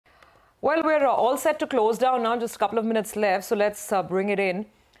Well, we're all set to close down now, just a couple of minutes left, so let's bring it in.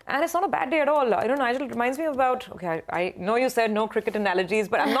 And it's not a bad day at all. Nigel, it reminds me about, okay, I know you said no cricket analogies,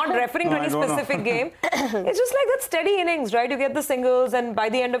 but I'm not referring to any specific game. It's just like that steady innings, right? You get the singles, and by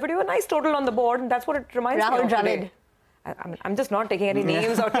the end of it, you have a nice total on the board, and that's what it reminds me of today. I'm just not taking any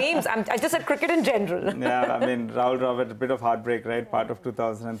names or teams. I just said cricket in general. Yeah, I mean, Rahul Dravid, a bit of heartbreak, right? Part of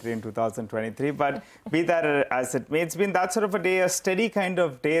 2003 and 2023. But be that as it may, it's been that sort of a day, a steady kind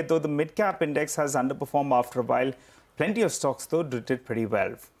of day, though the mid-cap index has underperformed after a while. Plenty of stocks, though, did pretty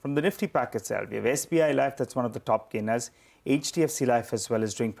well. From the Nifty pack itself, we have SBI Life, that's one of the top gainers. HDFC Life as well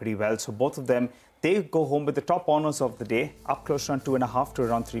is doing pretty well. So both of them, they go home with the top honors of the day, up close to around 2.5% to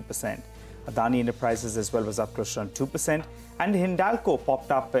around 3%. Adani Enterprises as well was up close to around 2%. And Hindalco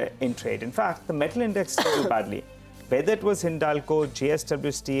popped up in trade. In fact, the metal index did badly. Whether it was Hindalco,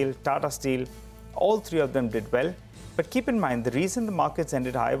 JSW Steel, Tata Steel, all three of them did well. But keep in mind, the reason the markets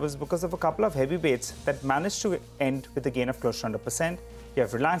ended high was because of a couple of heavyweights that managed to end with a gain of close to 100%. You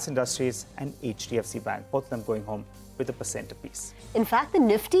have Reliance Industries and HDFC Bank, both of them going home with 1% apiece. In fact, the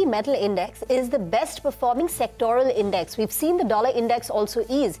Nifty Metal Index is the best performing sectoral index. We've seen the dollar index also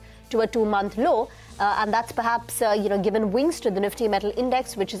ease to a 2-month low, and that's perhaps given wings to the Nifty Metal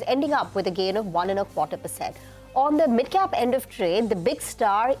Index, which is ending up with a gain of 1.25%. On the mid-cap end of trade, the big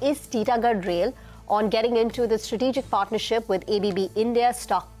star is Titagarh Rail. On getting into the strategic partnership with ABB India,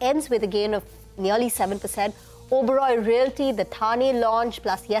 stock ends with a gain of nearly 7%. Oberoi Realty, the Thane launch,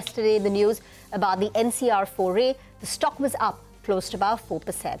 plus yesterday the news about the NCR foray, the stock was up close to about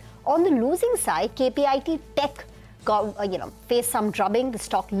 4%. On the losing side, KPIT Tech got, faced some drubbing, the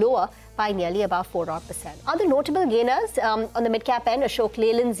stock lower by nearly about 4%. Other notable gainers on the mid-cap end, Ashok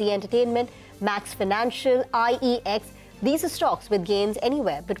Leyland, Z Entertainment, Max Financial, IEX. These are stocks with gains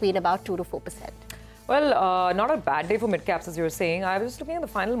anywhere between about 2 to 4%. Well, not a bad day for mid-caps, as you were saying. I was just looking at the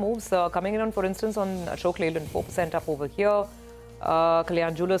final moves coming in on, for instance, on Ashok Leyland, 4% up over here.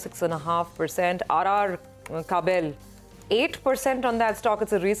 Kalyan Jewellers, 6.5%. RR Kabel, 8% on that stock.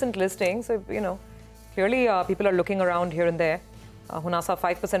 It's a recent listing. So, clearly people are looking around here and there. Hunasa,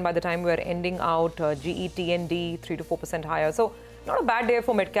 5% by the time we're ending out. GE, TND, 3 to 4% higher. So, not a bad day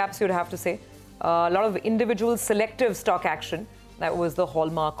for mid-caps, you'd have to say. A lot of individual selective stock action. That was the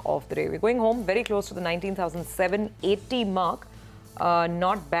hallmark of the day. We're going home very close to the 19,780 mark.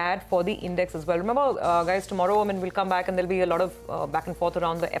 Not bad for the index as well. Remember, guys, tomorrow we'll come back and there'll be a lot of back and forth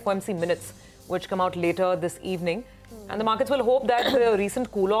around the FOMC minutes, which come out later this evening. And the markets will hope that the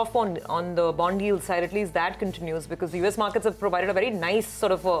recent cool-off on the bond yield side, at least that continues, because the US markets have provided a very nice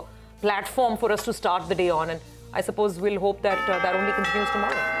sort of a platform for us to start the day on. And I suppose we'll hope that that only continues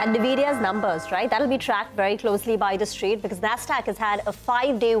tomorrow. And NVIDIA's numbers, right? That'll be tracked very closely by the street because NASDAQ has had a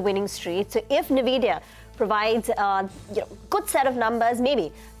 5-day winning streak. So if NVIDIA provides a good set of numbers,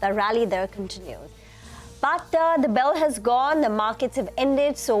 maybe the rally there continues. But the bell has gone, the markets have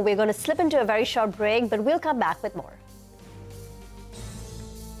ended, so we're going to slip into a very short break, but we'll come back with more.